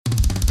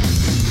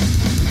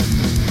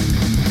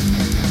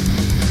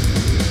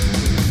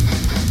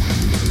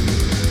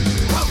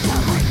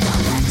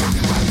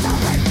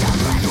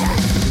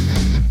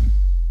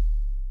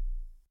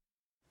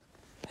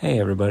Hey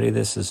everybody,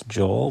 this is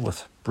Joel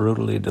with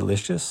Brutally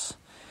Delicious,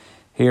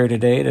 here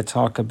today to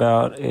talk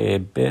about a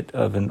bit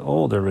of an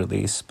older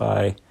release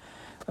by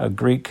a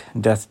Greek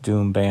death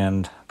doom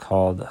band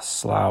called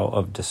SLOUGH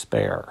of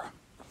Despair.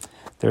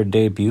 Their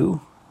debut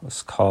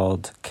was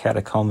called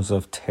Catacombs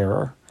of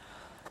Terror,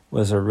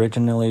 was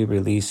originally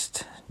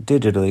released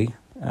digitally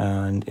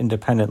and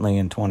independently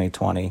in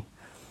 2020,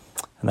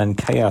 and then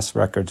Chaos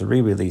Records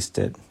re-released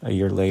it a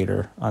year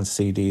later on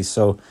CD.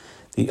 So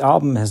the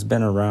album has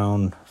been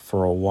around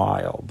for a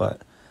while,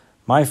 but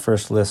my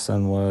first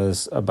listen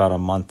was about a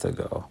month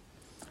ago,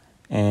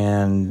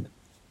 and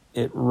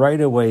it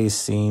right away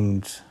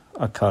seemed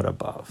a cut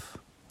above,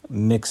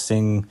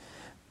 mixing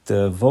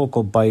the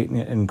vocal bite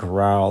and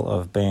growl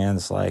of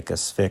bands like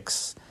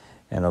Asphyx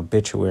and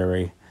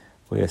Obituary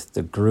with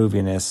the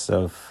grooviness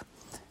of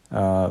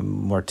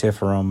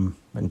Mortiferum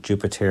and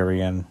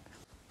Jupiterian.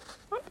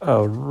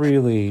 A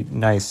really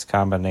nice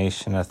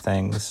combination of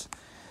things.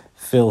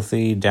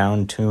 Filthy,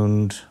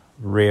 down-tuned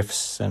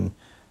riffs and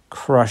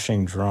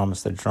crushing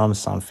drums. The drums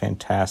sound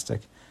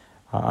fantastic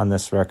on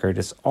this record.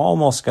 It's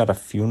almost got a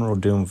Funeral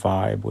Doom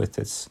vibe with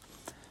its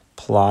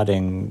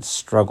plodding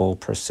struggle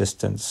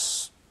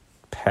persistence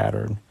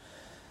pattern.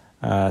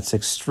 It's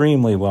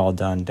extremely well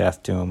done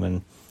death doom,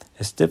 and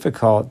it's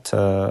difficult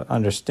to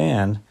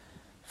understand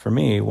for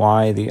me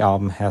why the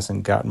album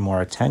hasn't gotten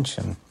more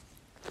attention.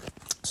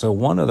 So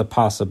one of the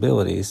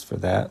possibilities for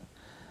that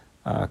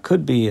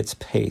could be its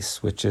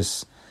pace, which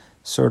is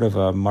sort of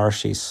a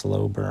marshy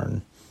slow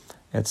burn.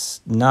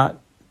 It's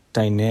not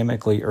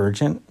dynamically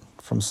urgent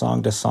from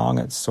song to song.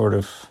 It's sort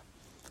of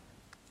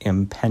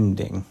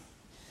impending.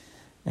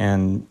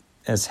 And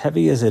as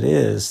heavy as it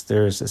is,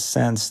 there's a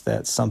sense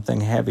that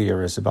something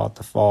heavier is about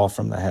to fall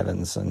from the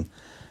heavens and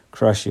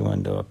crush you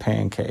into a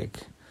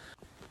pancake.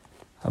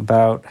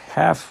 About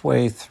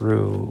halfway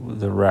through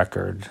the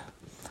record,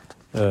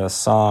 the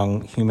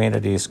song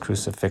Humanity's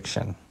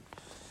Crucifixion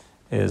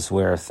is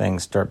where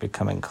things start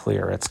becoming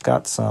clear. It's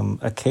got some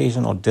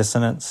occasional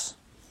dissonance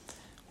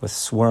with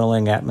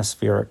swirling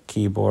atmospheric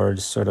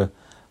keyboards sort of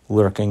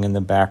lurking in the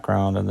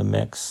background of the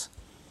mix.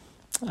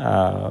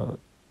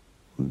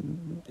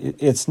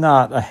 It's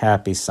not a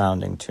happy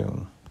sounding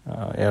tune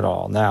at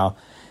all. Now,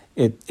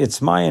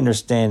 it's my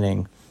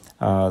understanding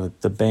that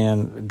the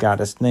band got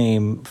its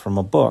name from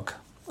a book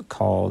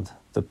called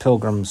The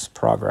Pilgrim's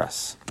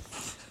Progress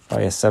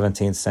by a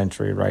 17th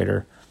century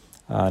writer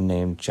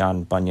named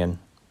John Bunyan.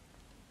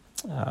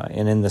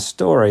 And in the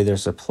story,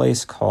 there's a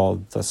place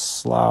called the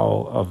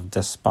Slough of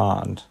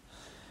Despond,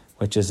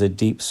 which is a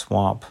deep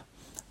swamp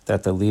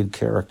that the lead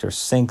character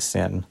sinks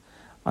in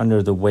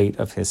under the weight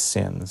of his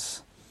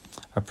sins,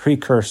 a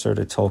precursor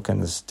to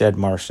Tolkien's Dead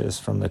Marshes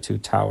from the Two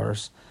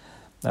Towers.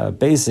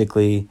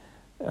 Basically,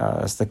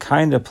 it's the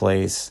kind of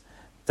place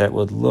that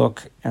would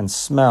look and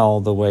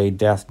smell the way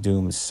death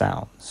doom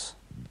sounds.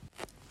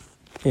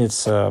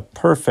 It's a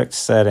perfect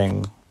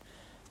setting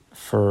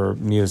for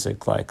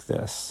music like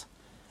this.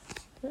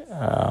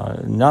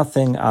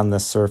 Nothing on the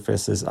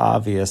surface is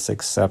obvious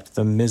except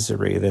the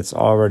misery that's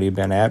already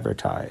been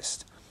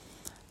advertised.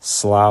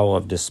 Slough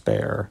of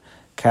Despair,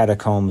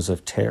 Catacombs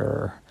of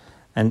Terror,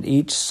 and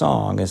each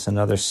song is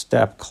another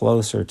step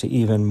closer to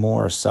even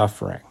more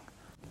suffering.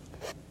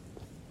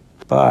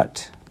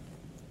 But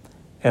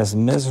as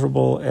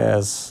miserable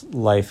as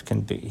life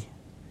can be,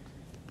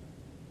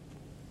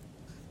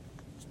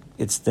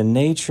 it's the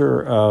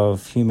nature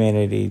of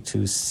humanity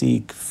to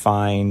seek,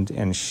 find,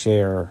 and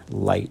share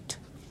light.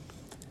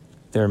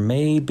 There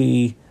may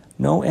be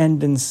no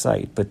end in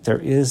sight, but there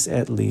is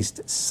at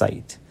least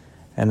sight.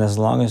 And as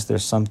long as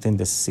there's something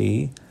to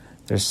see,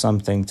 there's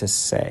something to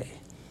say.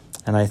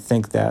 And I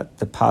think that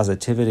the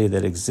positivity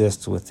that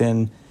exists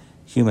within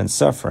human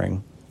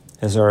suffering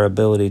is our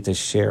ability to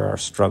share our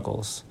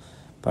struggles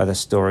by the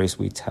stories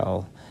we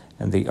tell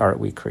and the art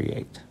we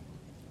create.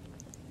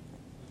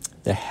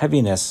 The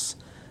heaviness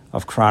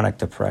of chronic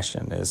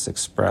depression is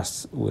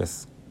expressed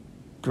with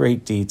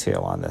great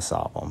detail on this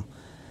album,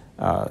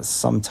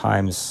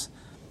 sometimes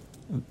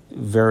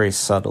very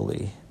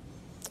subtly.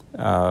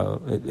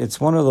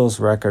 It's one of those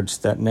records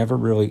that never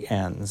really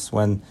ends.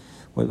 With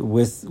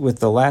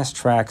the last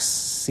track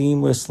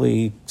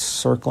seamlessly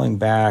circling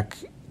back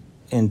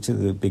into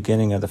the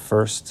beginning of the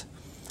first,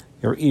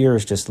 your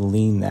ears just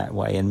lean that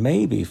way. And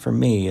maybe, for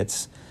me,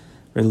 it's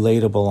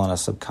relatable on a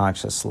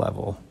subconscious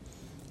level,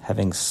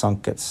 having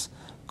sunk its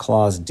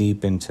claws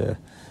deep into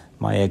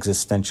my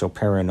existential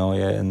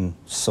paranoia and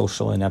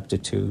social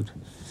ineptitude.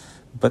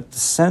 But the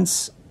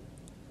sense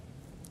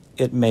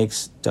it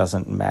makes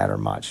doesn't matter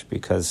much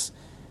because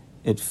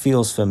it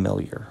feels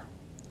familiar.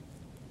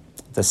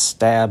 The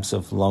stabs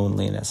of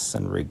loneliness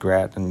and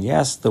regret, and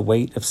yes, the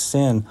weight of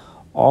sin,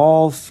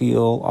 all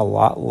feel a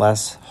lot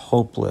less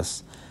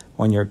hopeless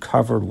when you're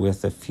covered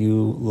with a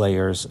few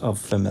layers of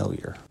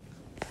familiar.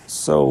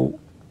 So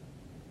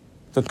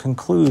the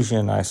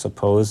conclusion, I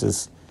suppose,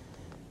 is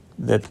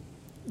that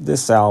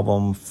this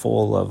album,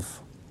 full of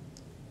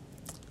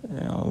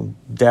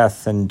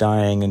death and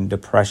dying and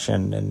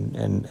depression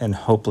and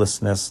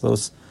hopelessness,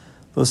 those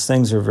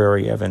things are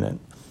very evident.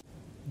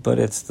 but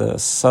it's the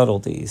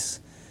subtleties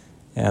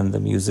and the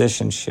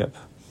musicianship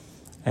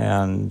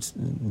and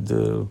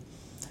the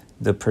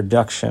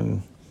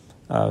production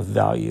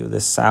value,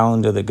 the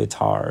sound of the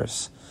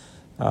guitars.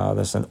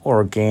 There's an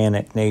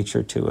organic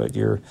nature to it.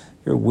 You're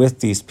with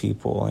these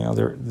people.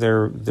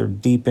 They're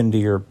deep into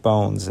your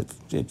bones.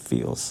 It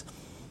feels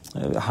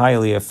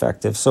highly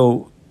effective.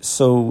 So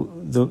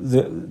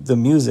the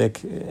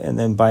music, and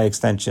then by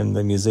extension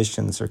the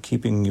musicians, are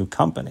keeping you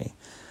company.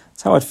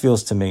 That's how it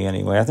feels to me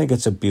anyway. I think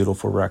it's a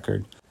beautiful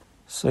record.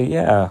 So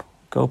yeah,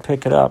 go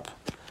pick it up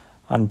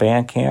on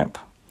Bandcamp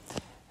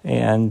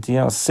and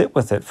sit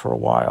with it for a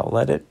while.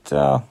 Let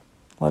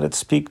it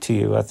speak to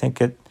you. I think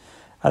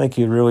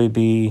you'd really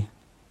be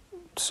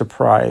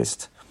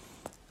surprised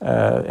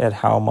at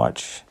how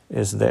much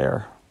is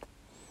there.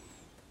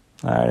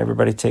 All right,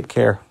 everybody, take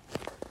care.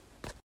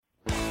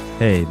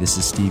 Hey, this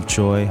is Steve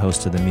Choi,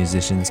 host of the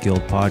Musicians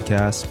Guild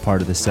podcast,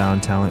 part of the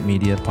Sound Talent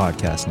Media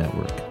podcast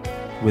network.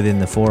 Within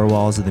the four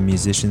walls of the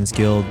Musicians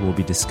Guild, we'll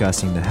be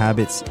discussing the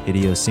habits,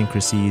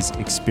 idiosyncrasies,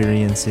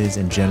 experiences,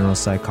 and general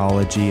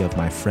psychology of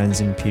my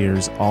friends and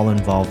peers, all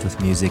involved with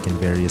music in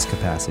various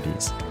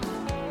capacities.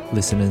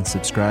 Listen and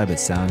subscribe at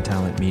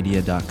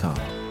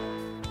soundtalentmedia.com.